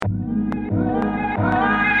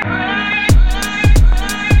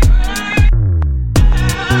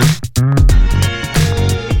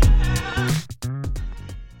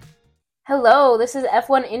Hello, this is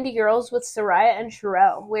F1 Indie Girls with Soraya and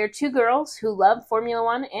Sherelle. We're two girls who love Formula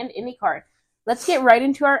One and IndyCar. Let's get right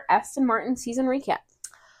into our Aston Martin season recap.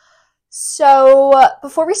 So,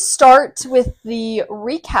 before we start with the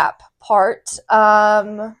recap part,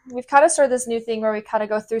 we've kind of started this new thing where we kind of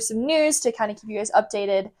go through some news to kind of keep you guys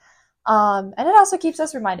updated, and it also keeps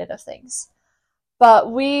us reminded of things. But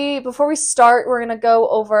before we start, we're going to go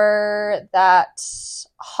over that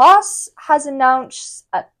Haas has announced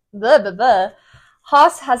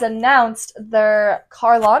their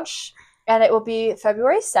car launch, and it will be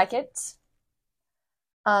February 2nd.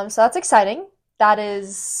 So that's exciting. That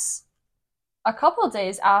is a couple of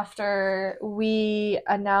days after we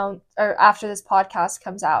announce, or after this podcast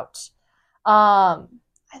comes out. I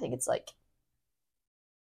think it's like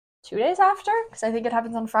 2 days after, because I think it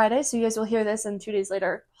happens on Friday, so you guys will hear this, and 2 days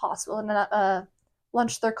later, Haas will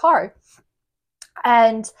launch their car.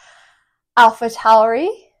 And AlphaTauri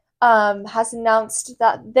has announced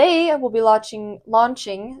that they will be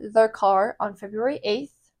launching their car on February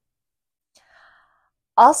 8th.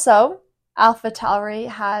 Also, AlphaTauri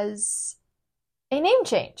has a name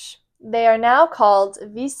change. They are now called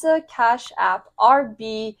Visa Cash App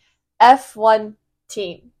RB F1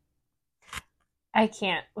 Team. I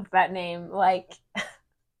can't with that name, like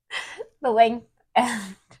the length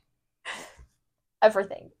and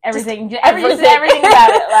everything about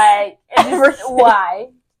it. Like, it's just, why?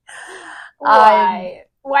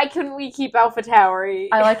 Why couldn't we keep AlphaTauri?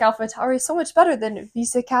 I like AlphaTauri so much better than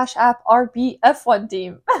Visa Cash App RB F1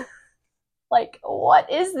 Team. Like,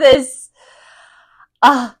 what is this?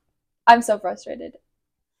 I'm so frustrated.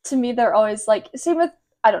 To me, they're always like, same with,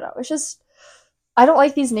 I don't know, it's just, I don't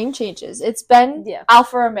like these name changes. It's been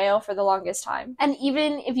Alfa Romeo for the longest time. And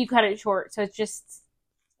even if you cut it short, so it's just,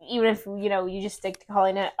 even if, you just stick to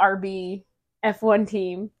calling it RB F1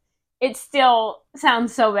 Team, it still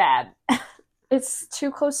sounds so bad. It's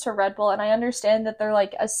too close to Red Bull, and I understand that they're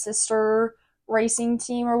like a sister racing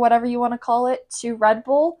team or whatever you want to call it to Red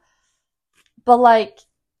Bull. But like,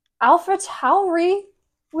 AlphaTauri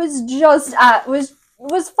was just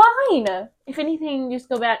was fine. If anything, just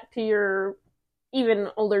go back to your even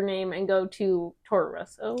older name and go to Toro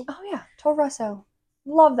Rosso. Oh yeah, Toro Rosso.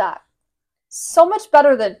 Love that. So much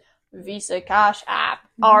better than Visa Cash App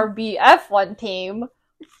RBF1 Team.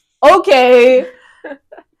 Okay.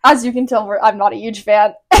 As you can tell, I'm not a huge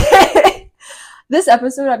fan. This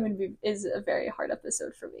episode is a very hard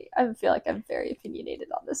episode for me. I feel like I'm very opinionated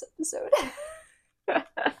on this episode.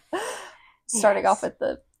 Starting off with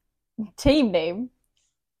the team name.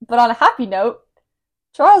 But on a happy note,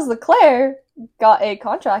 Charles Leclerc got a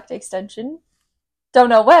contract extension. Don't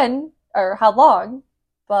know when or how long,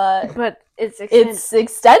 but it's extended. It's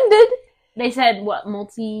extended. They said, what,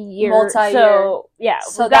 multi-year? Multi-year. So, yeah.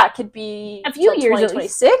 So that could be a few years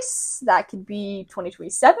 2026. That could be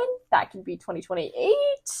 2027. That could be 2028.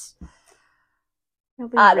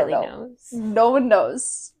 Nobody really knows. No one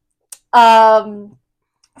knows.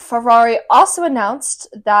 Ferrari also announced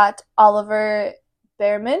that Oliver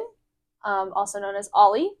Bearman, also known as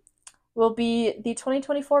Ollie, will be the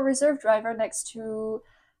 2024 reserve driver next to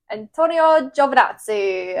Antonio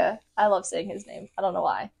Giovinazzi. I love saying his name. I don't know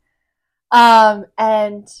why.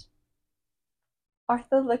 And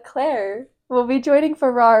Arthur Leclerc will be joining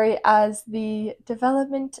Ferrari as the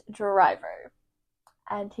development driver.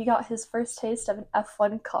 And he got his first taste of an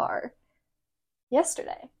F1 car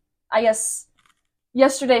yesterday. I guess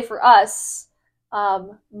yesterday for us,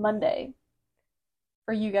 Monday.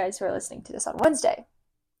 For you guys who are listening to this on Wednesday.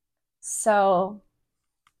 So,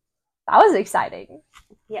 that was exciting.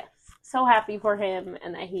 Yes. So happy for him,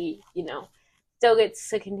 and that he, still gets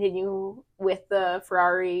to continue with the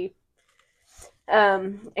Ferrari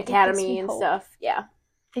academy and stuff. Yeah.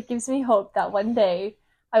 It gives me hope that one day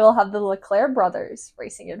I will have the Leclerc brothers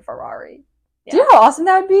racing in Ferrari. Yeah. Do you know how awesome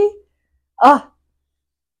that would be? Oh,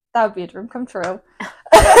 that would be a dream come true.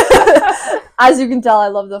 As you can tell, I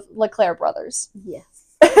love the Leclerc brothers.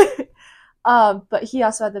 Yes. But he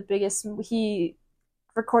also had he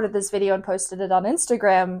recorded this video and posted it on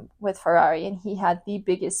Instagram with Ferrari, and he had the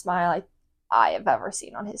biggest smile I have ever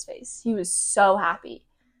seen on his face. He was so happy.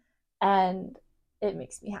 And it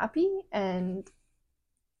makes me happy, and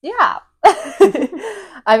yeah.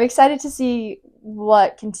 I'm excited to see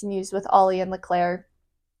what continues with Ollie and Leclerc.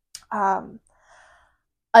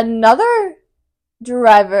 Another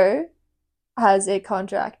driver has a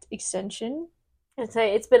contract extension. I'd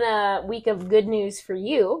say it's been a week of good news for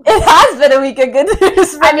you. It has been a week of good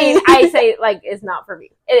news for me. I say, it's not for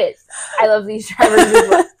me. It is. I love these drivers as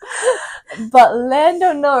well. But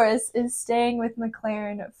Lando Norris is staying with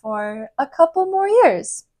McLaren for a couple more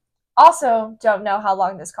years. also don't know how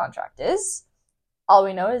long this contract is. All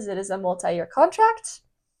we know is it is a multi-year contract,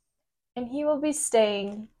 and he will be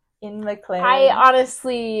staying in McLaren. I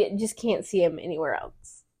honestly just can't see him anywhere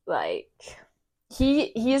else. Like,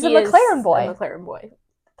 he is a McLaren boy. A McLaren boy.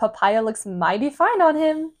 Papaya looks mighty fine on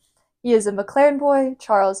him. He is a McLaren boy.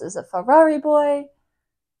 Charles is a Ferrari boy.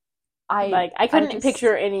 I couldn't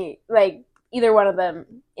picture either one of them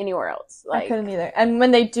anywhere else. I couldn't either. And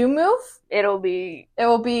when they do move, it will be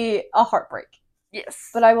a heartbreak. Yes.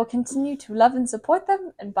 But I will continue to love and support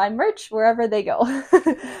them and buy merch wherever they go.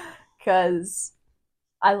 Because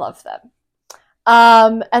I love them.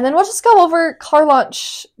 And then we'll just go over car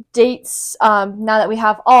launch dates now that we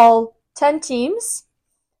have all 10 teams.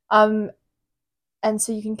 And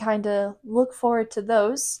so you can kind of look forward to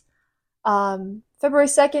those. February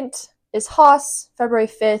 2nd is Haas. February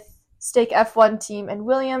 5th, Stake F1 team and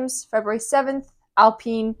Williams. February 7th,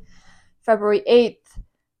 Alpine. February 8th,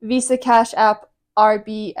 Visa Cash App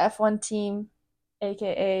RB F1 team,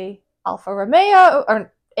 aka Alfa Romeo,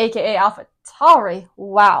 or aka AlphaTauri.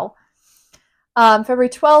 Wow. February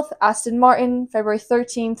 12th, Aston Martin. February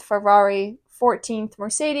 13th, Ferrari. 14th,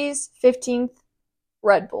 Mercedes. 15th,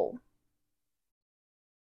 Red Bull.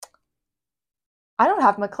 I don't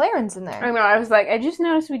have McLarens in there. I know. I was like, I just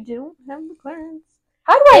noticed we don't have McLarens.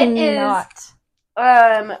 How do I not?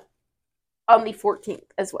 On the 14th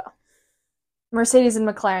as well. Mercedes and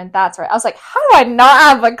McLaren. That's right. I was like, how do I not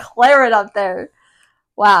have McLaren up there?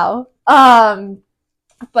 Wow.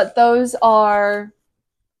 But those are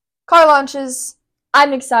car launches.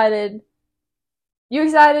 I'm excited. You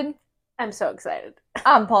excited? I'm so excited.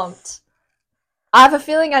 I'm pumped. I have a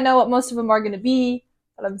feeling I know what most of them are going to be,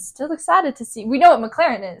 but I'm still excited to see. We know what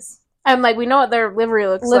McLaren is. I'm like, we know what their livery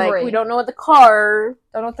looks like. We don't know what the car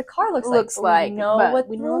looks like. We know what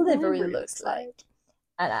the livery looks like.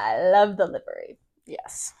 And I love the livery.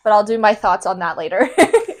 Yes. But I'll do my thoughts on that later.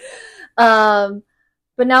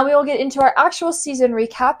 But now we will get into our actual season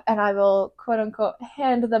recap, and I will, quote-unquote,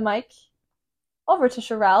 hand the mic over to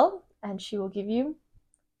Sherelle, and she will give you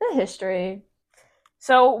the history.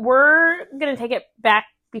 So we're going to take it back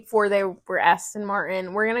before they were Aston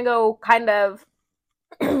Martin. We're going to go kind of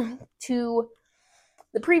to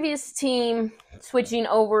the previous team, switching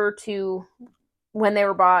over to when they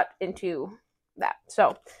were bought into that.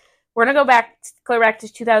 So we're going to go clear back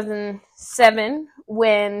to 2007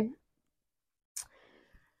 when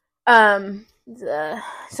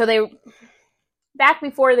so they back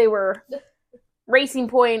before they were Racing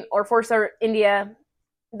Point or Force India,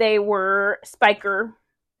 they were Spiker.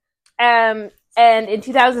 And in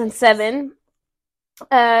 2007,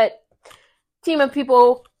 a team of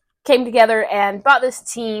people came together and bought this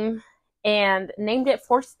team and named it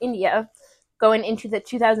Force India going into the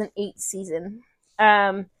 2008 season.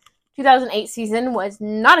 2008 season was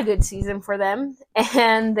not a good season for them,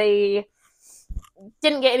 and they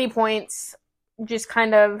didn't get any points, just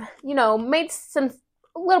kind of, made a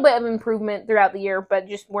little bit of improvement throughout the year, but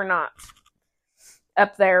just were not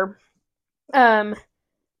up there.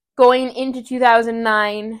 Going into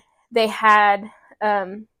 2009, they had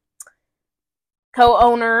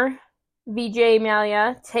co-owner Vijay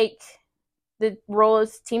Mallya take the role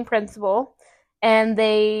as team principal, and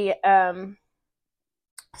they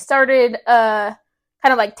started a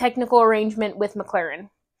kind of like technical arrangement with McLaren.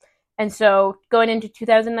 And so going into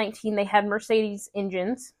 2019, they had Mercedes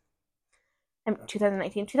engines.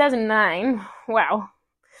 2009, wow.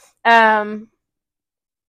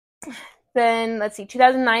 Then, let's see,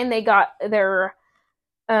 2009, they got their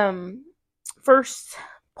first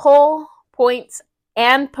pole, points,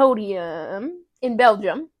 and podium in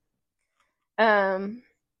Belgium.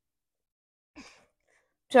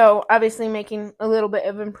 So, obviously making a little bit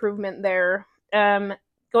of improvement there.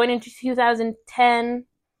 Going into 2010,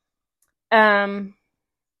 they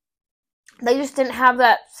just didn't have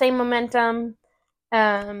that same momentum.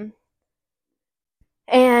 And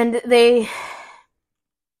they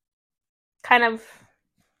kind of,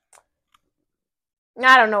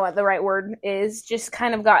 I don't know what the right word is, just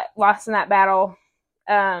kind of got lost in that battle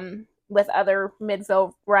with other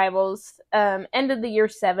midfield rivals. Ended the year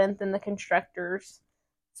 7th in the constructors.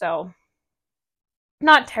 So,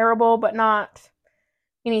 not terrible, but not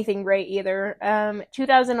anything great either.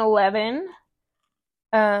 2011,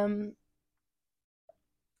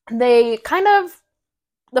 they kind of,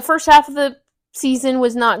 the first half of the season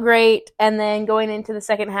was not great, and then going into the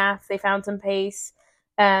second half, they found some pace.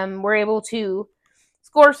 Were able to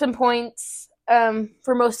score some points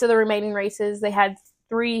for most of the remaining races. They had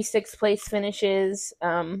 3 6th-place finishes.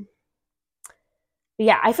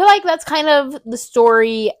 Yeah, I feel like that's kind of the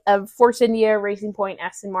story of Force India, Racing Point,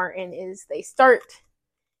 Aston Martin, is they start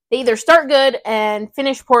they either start good and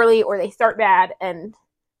finish poorly, or they start bad and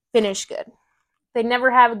finish good. They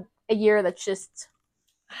never have a year that's just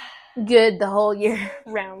good the whole year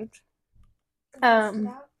round.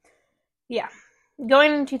 Yeah.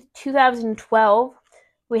 Going into 2012,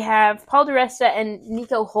 we have Paul di Resta and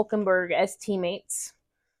Nico Hülkenberg as teammates.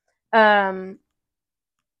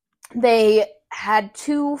 They had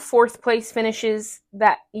 2 fourth place finishes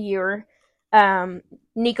that year.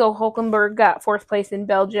 Nico Hülkenberg got 4th place in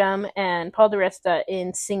Belgium and Paul di Resta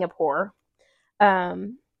in Singapore.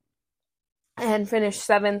 And finished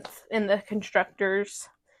 7th in the constructors.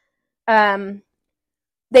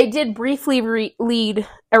 They did briefly lead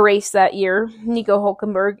a race that year, Nico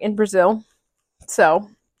Hülkenberg in Brazil. So,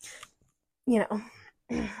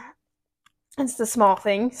 it's the small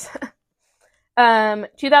things.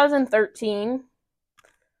 2013,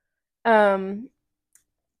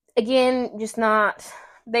 again, just not.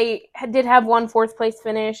 They did have 1 4th place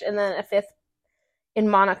finish and then a 5th in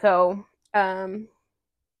Monaco.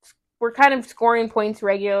 We're kind of scoring points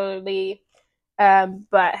regularly,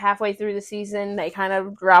 but halfway through the season, they kind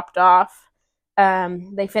of dropped off.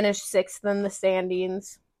 They finished 6th in the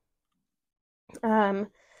standings. Then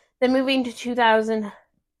moving to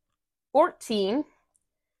 2014,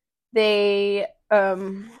 they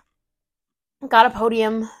got a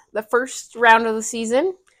podium the first round of the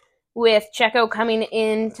season with Checo coming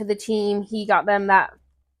into the team. He got them that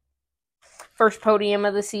first podium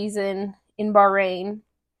of the season in Bahrain.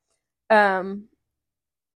 And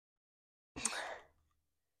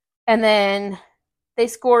then they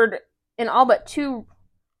scored in all but 2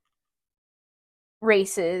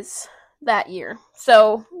 races that year.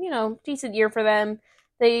 So, decent year for them.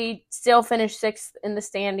 They still finished 6th in the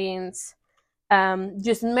standings.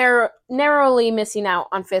 Just narrowly missing out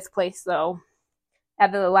on 5th place, though,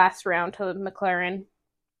 at the last round to McLaren.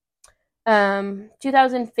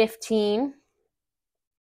 2015,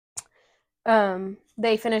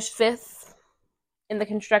 they finished 5th in the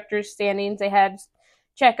constructors' standings. They had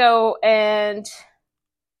Checo and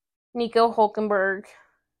Nico Hülkenberg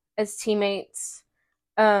as teammates.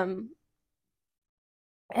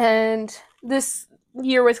 And this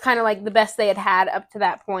year was kind of like the best they had up to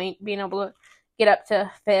that point, being able to get up to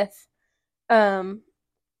 5th.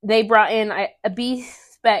 They brought in a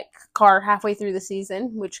B-spec car halfway through the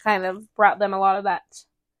season, which kind of brought them a lot of that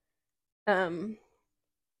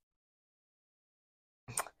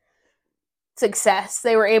success.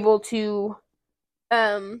 They were able to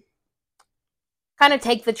kind of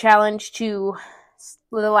take the challenge to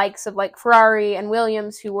the likes of like Ferrari and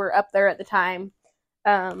Williams, who were up there at the time.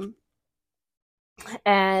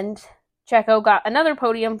 And Checo got another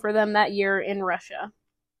podium for them that year in Russia.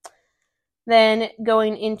 Then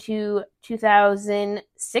going into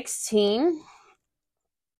 2016,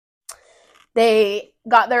 they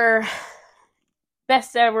got their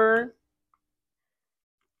best ever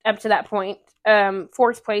up to that point,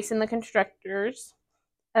 4th place in the constructors.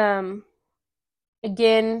 Again,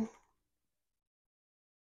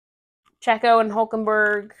 Checo and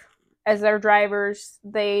Hülkenberg as their drivers,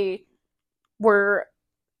 they were,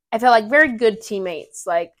 I felt like, very good teammates.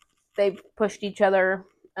 Like, they pushed each other.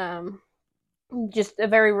 Just a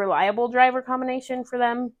very reliable driver combination for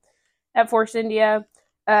them at Force India.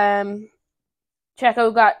 Checo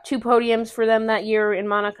got 2 podiums for them that year in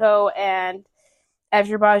Monaco and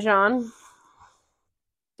Azerbaijan.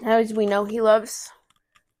 As we know, he loves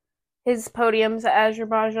his podiums at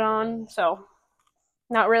Azerbaijan, so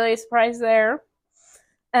not really a surprise there.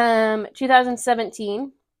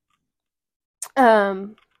 2017,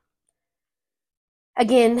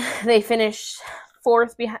 again, they finished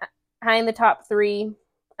 4th behind the top 3.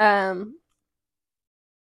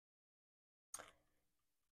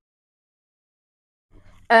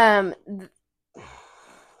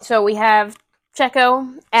 So we have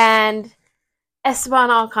Checo and Esteban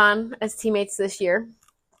Ocon as teammates this year.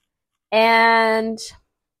 And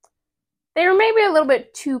they were maybe a little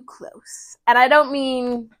bit too close. And I don't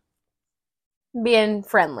mean being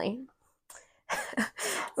friendly. A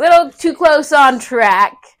little too close on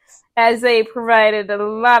track, as they provided a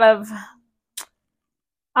lot of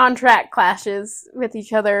on-track clashes with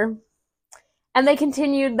each other. And they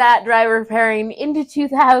continued that driver pairing into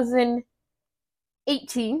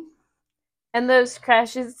 2018. And those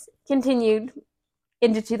crashes continued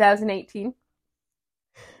into 2018.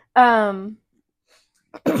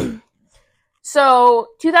 So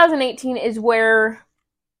 2018 is where,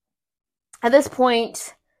 at this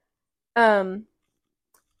point, the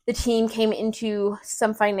team came into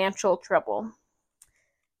some financial trouble.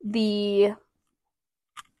 The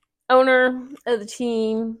owner of the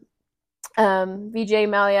team, Vijay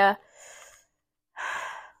Mallya,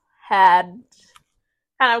 had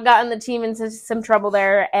kind of gotten the team into some trouble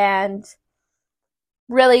there, and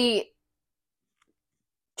really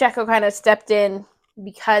Checo kind of stepped in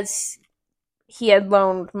because he had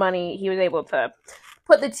loaned money. He was able to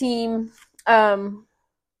put the team, I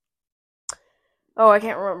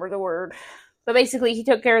can't remember the word, but basically he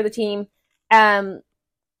took care of the team, and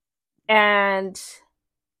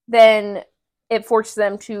then it forced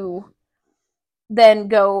them to then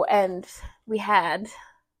go, and we had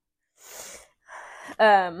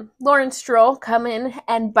Lawrence Stroll come in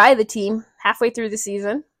and buy the team halfway through the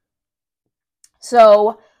season.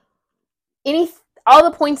 So all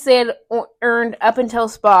the points they had earned up until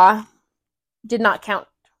Spa did not count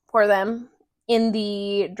for them in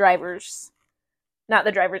the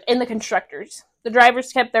constructors. The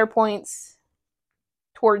drivers kept their points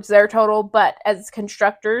towards their total, but as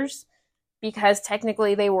constructors, because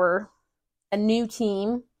technically they were a new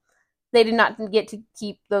team, they did not get to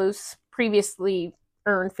keep those previously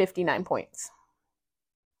earned 59 points.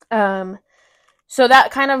 So that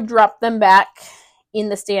kind of dropped them back in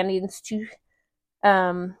the standings to,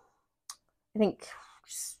 I think,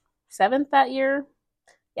 7th that year.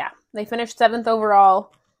 Yeah, they finished 7th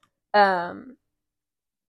overall.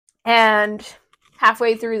 And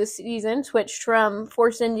halfway through the season, switched from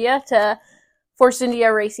Force India to Force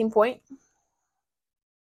India Racing Point,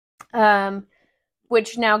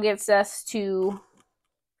 which now gets us to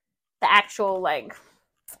the actual,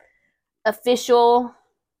 official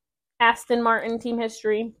Aston Martin team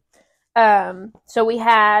history. So we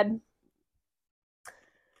had,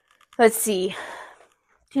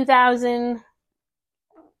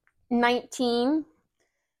 2019,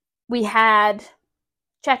 we had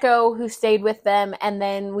Checo, who stayed with them, and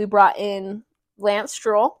then we brought in Lance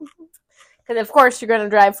Stroll, because of course you're going to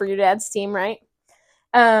drive for your dad's team, right?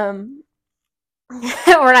 We're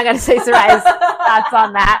not going to say Sarai's thoughts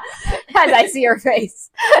on that, as I see her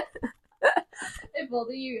face. If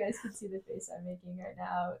only you guys could see the face I'm making right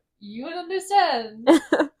now, you would understand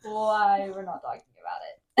why we're not talking about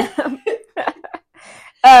it.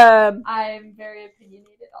 I'm very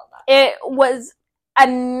opinionated on that. It was a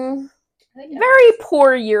very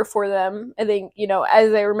poor year for them, I think,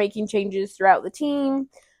 as they were making changes throughout the team,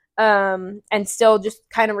 and still just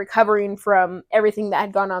kind of recovering from everything that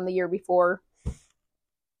had gone on the year before.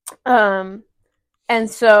 And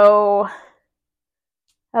so,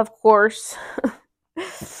 of course,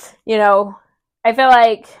 I feel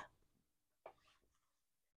like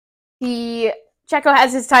Checo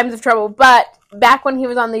has his times of trouble, but back when he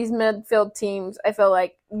was on these midfield teams, I feel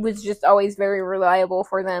like was just always very reliable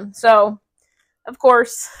for them. So, of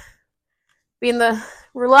course, being the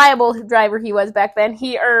reliable driver he was back then,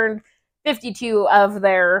 he earned 52 of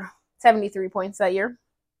their 73 points that year.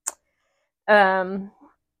 And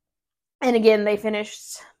again, they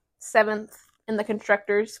finished 7th in the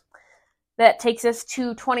constructors. That takes us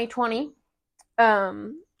to 2020.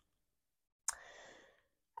 I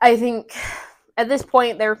think at this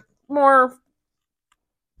point they're more,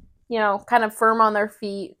 kind of firm on their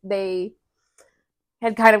feet. They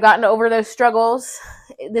had kind of gotten over those struggles.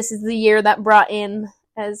 This is the year that brought in,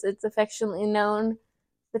 as it's affectionately known,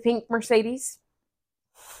 the pink Mercedes.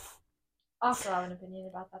 Also, I have an opinion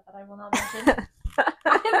about that I will not mention.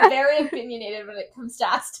 I am very opinionated when it comes to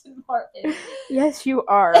Aston Martin. Yes, you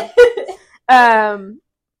are. I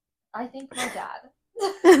think my dad.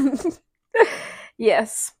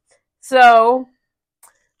 Yes. So,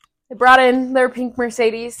 they brought in their pink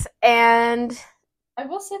Mercedes, and I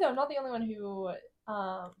will say, though, I'm not the only one who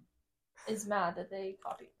is mad that they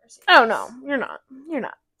copied Mercedes. Oh, no, you're not. You're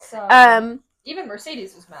not. So, even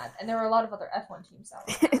Mercedes was mad, and there were a lot of other F1 teams that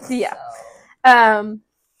were mad. Yeah. So.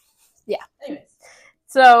 Yeah. Anyways.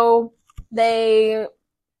 So, they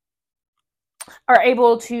are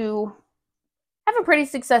able to have a pretty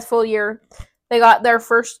successful year. They got their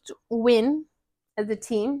first win as a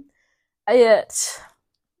team at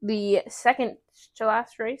the second to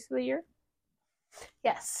last race of the year.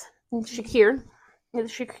 Yes, in the Shakir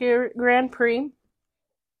Grand Prix.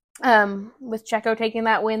 With Checo taking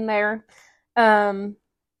that win there. And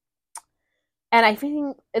I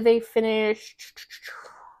think they finished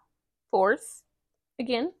 4th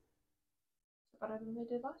again. Better than they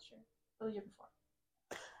did last year. Or the year before.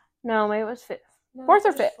 No, maybe it was 5th. No, 4th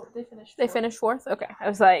or 5th? They finished 4th. They finished 4th? Okay. I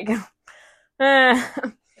was like, oh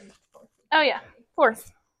yeah,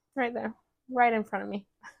 4th. Right there. Right in front of me.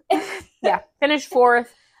 Yeah, finished 4th.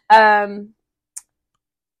 I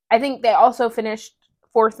think they also finished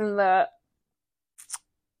 4th in the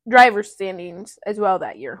driver's standings as well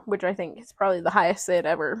that year, which I think is probably the highest they'd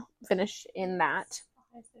ever finished in that.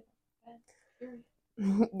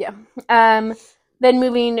 Yeah. Then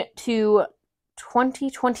moving to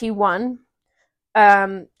 2021.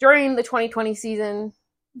 During the 2020 season,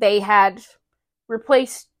 they had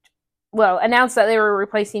announced that they were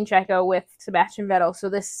replacing Checo with Sebastian Vettel. So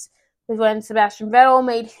this was when Sebastian Vettel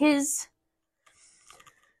made his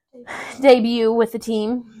debut with the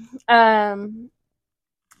team.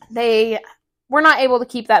 They were not able to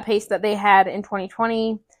keep that pace that they had in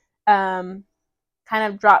 2020. Kind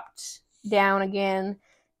of dropped down again.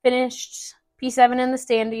 Finished P7 in the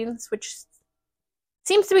standings, which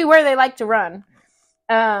seems to be where they like to run.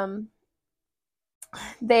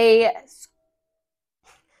 They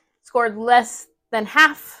scored less than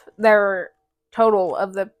half their total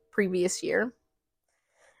of the previous year.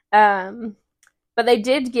 But they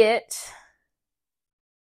did get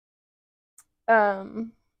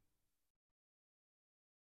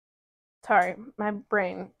sorry, my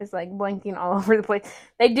brain is like blanking all over the place.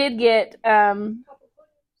 They did get a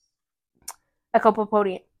couple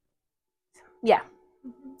podiums. Yeah.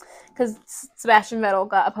 Because Sebastian Vettel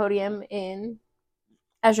got a podium in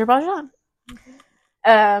Azerbaijan.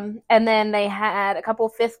 Mm-hmm. And then they had a couple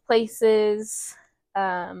fifth places.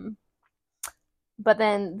 But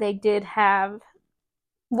then they did have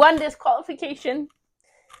one disqualification,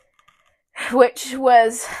 which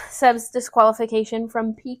was Seb's disqualification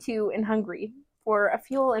from P2 in Hungary for a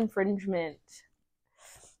fuel infringement.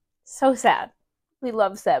 So sad. We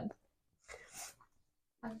love Seb.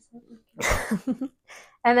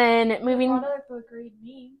 And then moving. My father agreed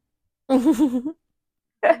me. I'm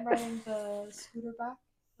riding the scooter back,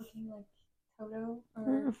 looking like Toto,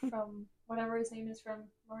 or from whatever his name is from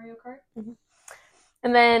Mario Kart. Mm-hmm.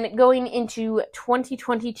 And then going into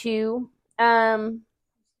 2022. Oh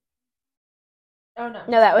no,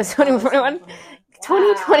 that was 2021.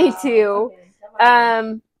 2022.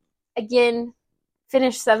 Okay. Again,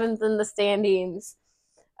 finished 7th in the standings.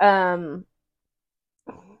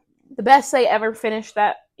 The best they ever finished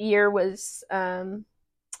that year was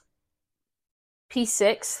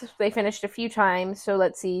P6. They finished a few times. So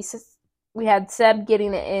let's see. We had Seb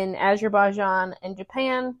getting it in Azerbaijan and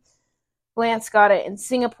Japan. Lance got it in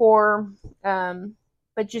Singapore.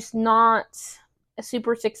 But just not a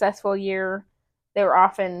super successful year. They were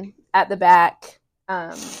often at the back.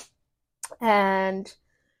 And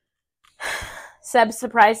Seb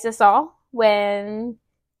surprised us all when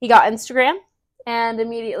he got Instagram and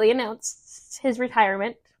immediately announced his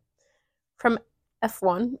retirement from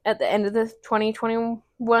F1 at the end of the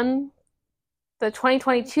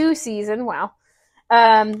 2022 season. Wow.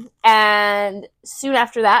 And soon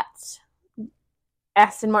after that,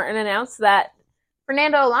 Aston Martin announced that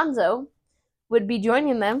Fernando Alonso would be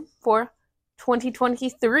joining them for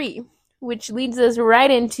 2023, which leads us right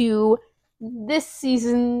into this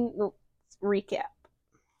season recap.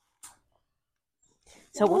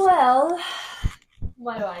 So well,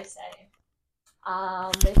 what do I say?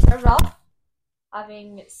 They started off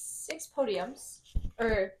having 6 podiums,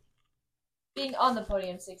 or being on the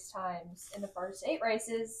podium 6 times in the first 8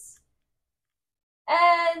 races,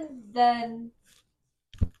 and then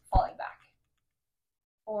falling back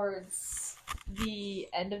towards the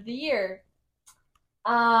end of the year.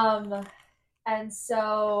 And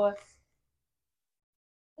so,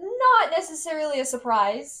 not necessarily a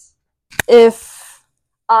surprise, if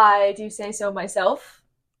I do say so myself.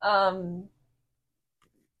 I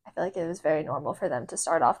feel like it was very normal for them to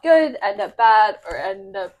start off good, end up bad, or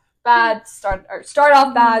end up bad, start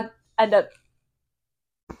off bad, end up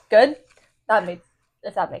good.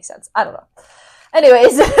 If that makes sense. I don't know.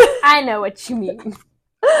 Anyways. I know what you mean.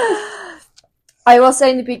 I will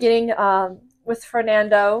say in the beginning, with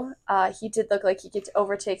Fernando, he did look like he could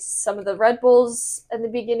overtake some of the Red Bulls in the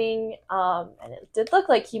beginning, and it did look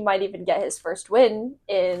like he might even get his first win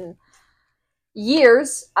in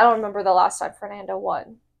years. I don't remember the last time Fernando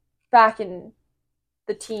won. Back in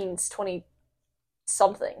the teens,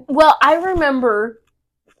 20-something. Well, I remember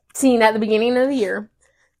seeing at the beginning of the year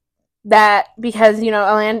that because,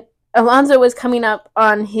 Alonso was coming up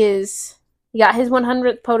on he got his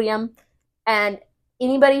 100th podium, and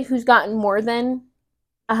anybody who's gotten more than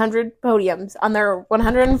 100 podiums on their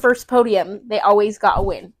 101st podium, they always got a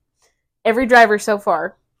win. Every driver so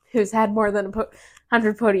far who's had more than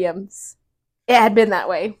 100 podiums, it had been that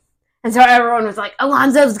way. And so everyone was like,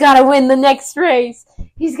 Alonso's got to win the next race.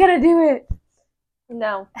 He's going to do it.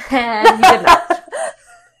 No. And he did not.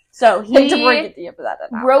 So he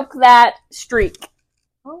broke that streak.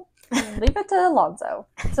 Well, leave it to Alonso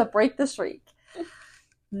to break the streak.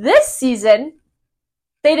 This season,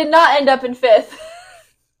 they did not end up in 5th.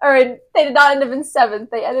 They did not end up in 7th.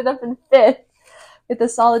 They ended up in 5th with a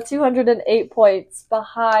solid 208 points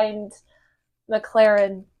behind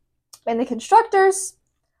McLaren In the constructors,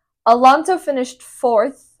 Alonso finished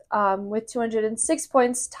 4th with 206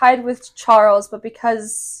 points, tied with Charles, but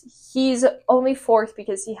because he's only 4th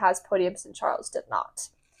because he has podiums and Charles did not.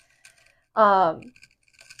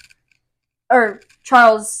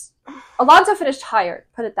 Alonso finished higher,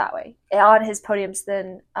 put it that way, on his podiums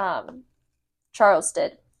than Charles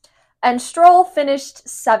did. And Stroll finished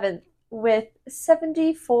 7th with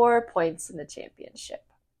 74 points in the championship.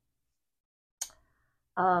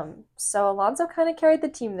 So Alonso kind of carried the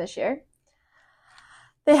team this year.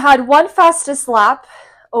 They had one fastest lap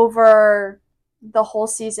over the whole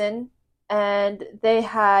season, and they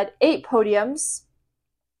had 8 podiums,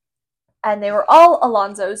 and they were all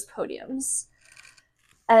Alonso's podiums.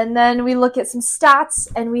 And then we look at some stats,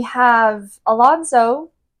 and we have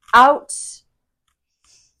Alonso out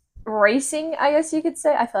racing, I guess you could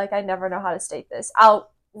say. I feel like I never know how to state this.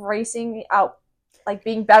 Out racing, like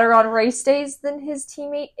being better on race days than his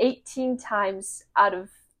teammate 18 times out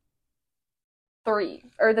of 3,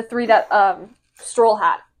 or the 3 that Stroll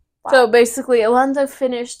had. Wow. So basically, Alonso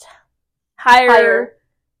finished higher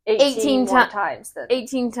 18 times than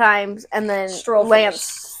 18 times, and then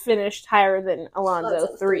Lance finished higher than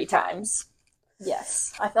Alonso 3 times.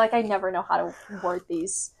 Yes. I feel like I never know how to word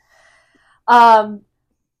these. Alonso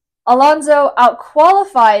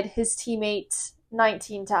outqualified his teammate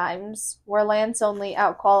 19 times, where Lance only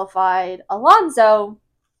outqualified Alonso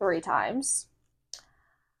 3 times.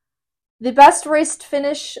 The best raced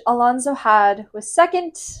finish Alonso had was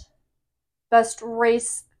 2nd. Best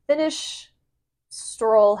race finish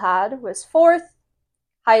Stroll had was 4th.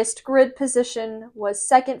 Highest grid position was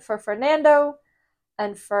 2nd for Fernando,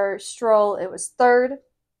 and for Stroll it was 3rd.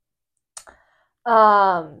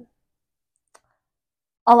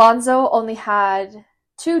 Alonso only had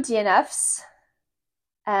 2 DNFs,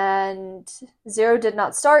 and 0 did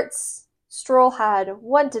not starts. Stroll had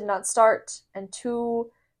 1 did not start and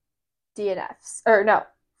 2 DNFs.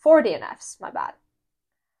 4 DNFs, my bad.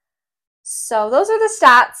 So those are the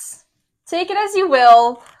stats. Take it as you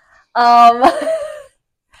will. Kind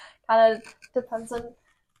of depends on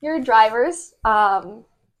your drivers. I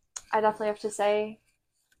definitely have to say,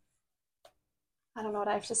 I don't know what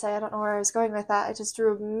I have to say. I don't know where I was going with that. I just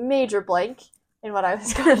drew a major blank in what I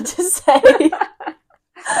was going to say.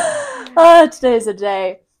 Today's a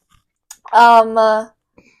day. But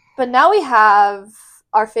now we have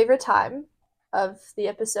our favorite time of the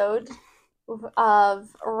episode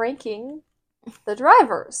of ranking the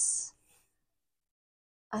drivers.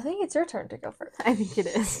 I think it's your turn to go first. I think it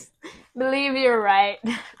is. Believe you're right.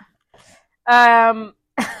 I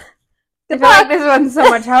feel like this one's so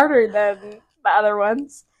much harder than the other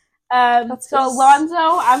ones. So Alonso,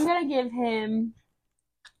 I'm going to give him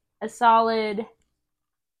a solid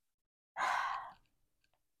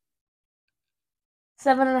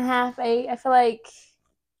 7.5, 8. I feel like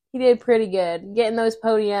he did pretty good. Getting those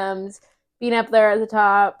podiums, being up there at the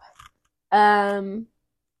top.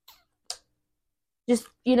 Just,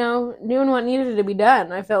 doing what needed to be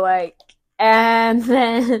done, I feel like. And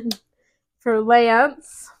then for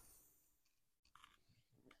Lance,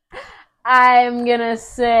 I'm gonna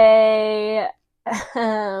say, I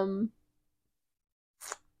don't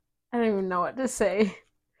even know what to say.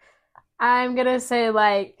 I'm gonna say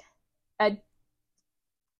like a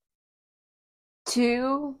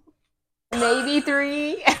 2, maybe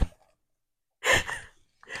 3.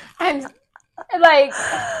 I'm like,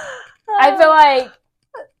 I feel like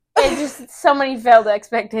it's just so many failed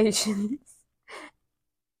expectations.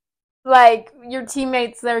 Like, your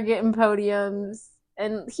teammates, they're getting podiums.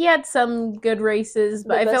 And he had some good races,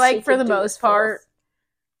 but I feel like for the most part,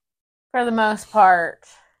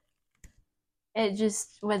 it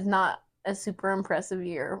just was not a super impressive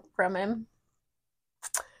year from him.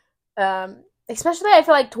 Especially, I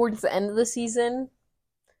feel like towards the end of the season,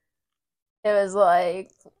 it was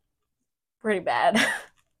like pretty bad.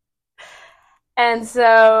 And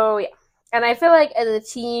so, yeah. And I feel like as a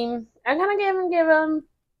team, I'm gonna give them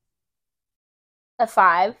a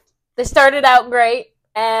 5. They started out great,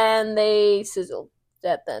 and they sizzled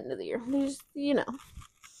at the end of the year. They just,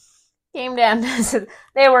 came down to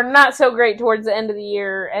they were not so great towards the end of the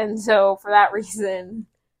year, and so for that reason,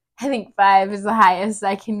 I think 5 is the highest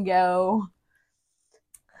I can go.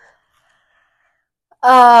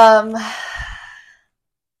 My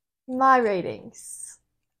ratings.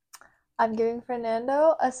 I'm giving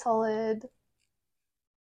Fernando a solid.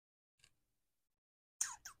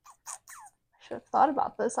 I should have thought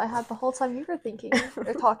about this. I had the whole time you were thinking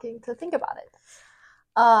or talking to think about it.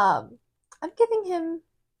 I'm giving him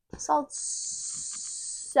a solid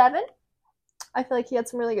 7. I feel like he had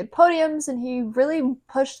some really good podiums, and he really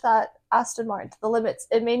pushed that Aston Martin to the limits.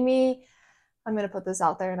 It made me, I'm going to put this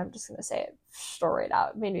out there, and I'm just going to say it straight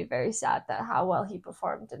out. It made me very sad that how well he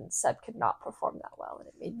performed, and Seb could not perform that well, and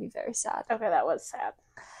it made me very sad. Okay, that was sad.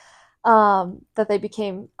 That they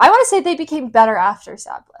became, I want to say they became better after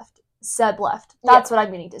Seb left. That's what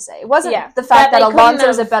I'm meaning to say. It wasn't the fact that Alonso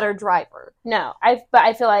was a better driver. No, but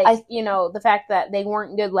I feel like, the fact that they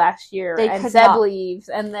weren't good last year and Seb leaves,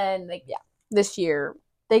 and then this year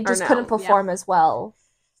they just couldn't perform as well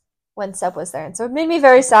when Seb was there. And so it made me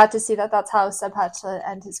very sad to see that that's how Seb had to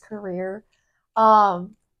end his career.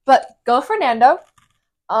 But go Fernando.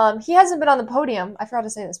 He hasn't been on the podium. I forgot to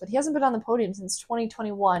say this, but he hasn't been on the podium since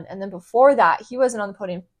 2021. And then before that, he wasn't on the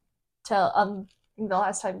podium till the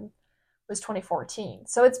last time was 2014.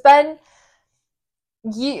 So it's been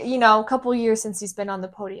a couple years since he's been on the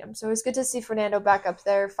podium. So it was good to see Fernando back up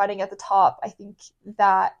there fighting at the top. I think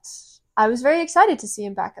that I was very excited to see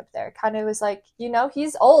him back up there. Kind of was like,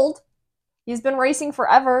 he's old. He's been racing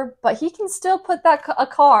forever, but he can still put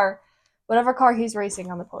whatever car he's racing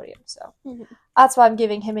on the podium. So that's why I'm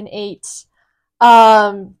giving him an 8.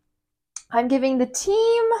 I'm giving the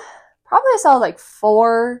team probably a solid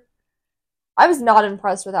 4. I was not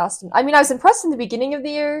impressed with Aston. I mean, I was impressed in the beginning of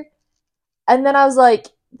the year, and then I was like,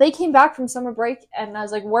 they came back from summer break, and I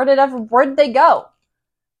was like, where did they go?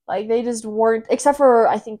 Like, they just weren't, except for,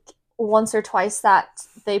 I think, once or twice that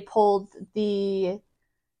they pulled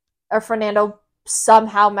Fernando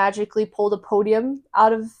somehow magically pulled a podium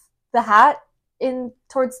out of the hat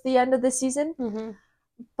towards the end of the season. Mm-hmm.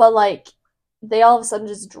 But, they all of a sudden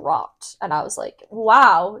just dropped, and I was like,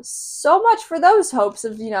 wow, so much for those hopes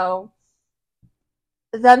of,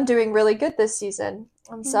 them doing really good this season.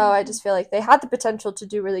 And so I just feel like they had the potential to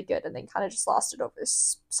do really good, and they kind of just lost it over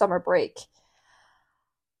summer break.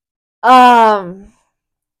 I'm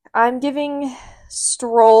giving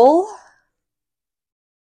Stroll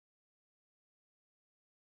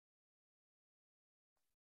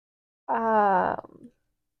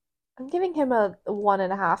I'm giving him a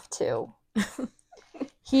 1.5 too.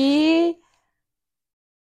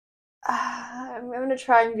 I'm going to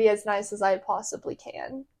try and be as nice as I possibly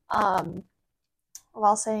can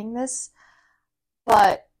while saying this,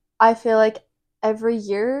 but I feel like every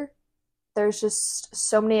year there's just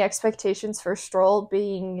so many expectations for Stroll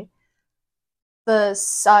being the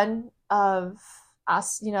son of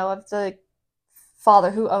of the father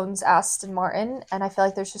who owns Aston Martin, and I feel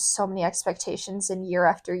like there's just so many expectations in year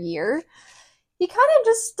after year. He kind of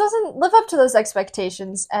just doesn't live up to those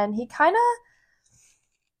expectations, and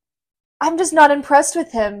I'm just not impressed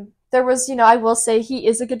with him. There was, I will say he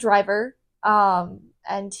is a good driver,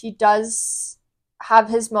 and he does have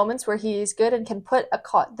his moments where he is good and can put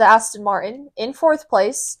the Aston Martin in 4th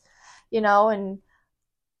place,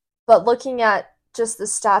 but looking at just the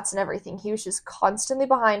stats and everything, he was just constantly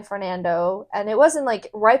behind Fernando, and it wasn't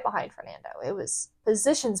right behind Fernando. It was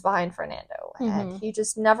positions behind Fernando, and he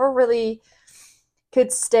just never really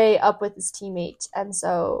could stay up with his teammate, and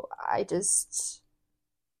so I don't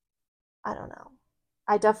know.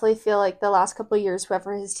 I definitely feel like the last couple of years,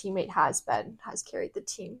 whoever his teammate has carried the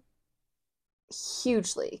team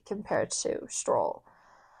hugely compared to Stroll.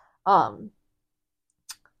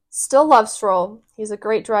 Still love Stroll. He's a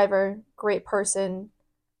great driver, great person.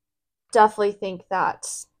 Definitely think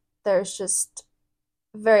that there's just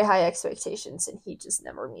very high expectations, and he just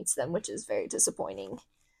never meets them, which is very disappointing.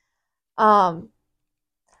 But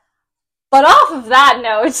off of that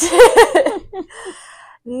note,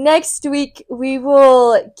 next week we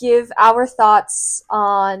will give our thoughts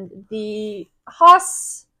on the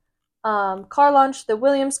Haas car launch, the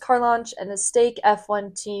Williams car launch, and the Stake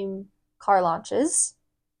F1 team car launches.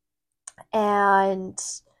 And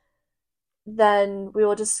then we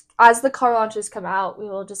will just, as the car launches come out, we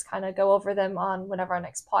will just kind of go over them on whenever our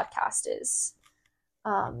next podcast is.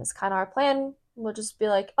 It's kind of our plan. We'll just be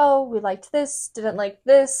like, oh, we liked this, didn't like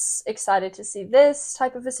this, excited to see this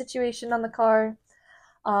type of a situation on the car.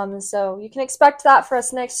 So you can expect that for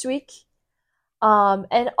us next week.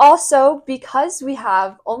 And also, because we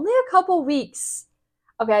have only a couple weeks,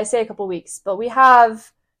 okay, I say a couple weeks, but we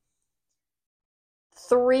have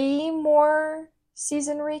 3 more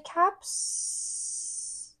season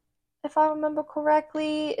recaps, if I remember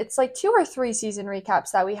correctly. It's 2 or 3 season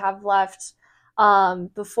recaps that we have left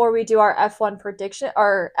before we do our F1 prediction,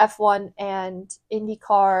 or F1 and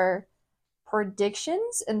IndyCar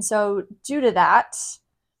predictions. And so due to that,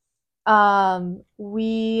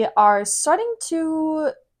 we are starting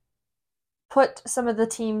to put some of the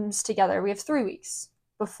teams together. We have 3 weeks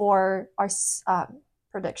before our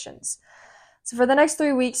predictions. So for the next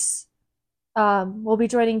 3 weeks, We'll be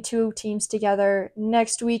joining 2 teams together.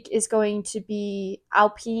 Next week is going to be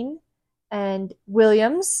Alpine and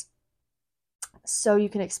Williams. So you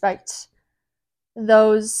can expect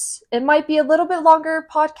those. It might be a little bit longer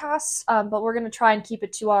podcasts, but we're going to try and keep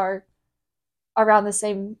it to our around the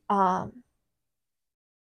same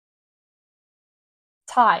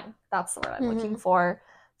time. That's the word I'm looking for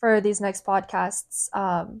these next podcasts,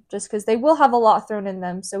 just because they will have a lot thrown in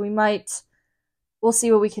them. So we'll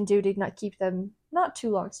see what we can do to not keep them not too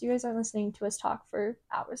long, so you guys aren't listening to us talk for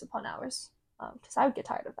hours upon hours, because I would get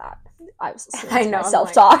tired of that. I was listening to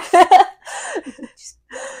myself talk.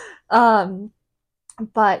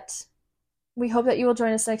 But we hope that you will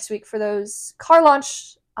join us next week for those car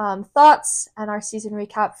launch thoughts and our season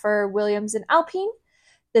recap for Williams and Alpine.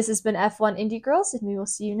 This has been F1 Indie Girls, and we will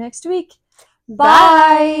see you next week.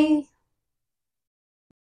 Bye!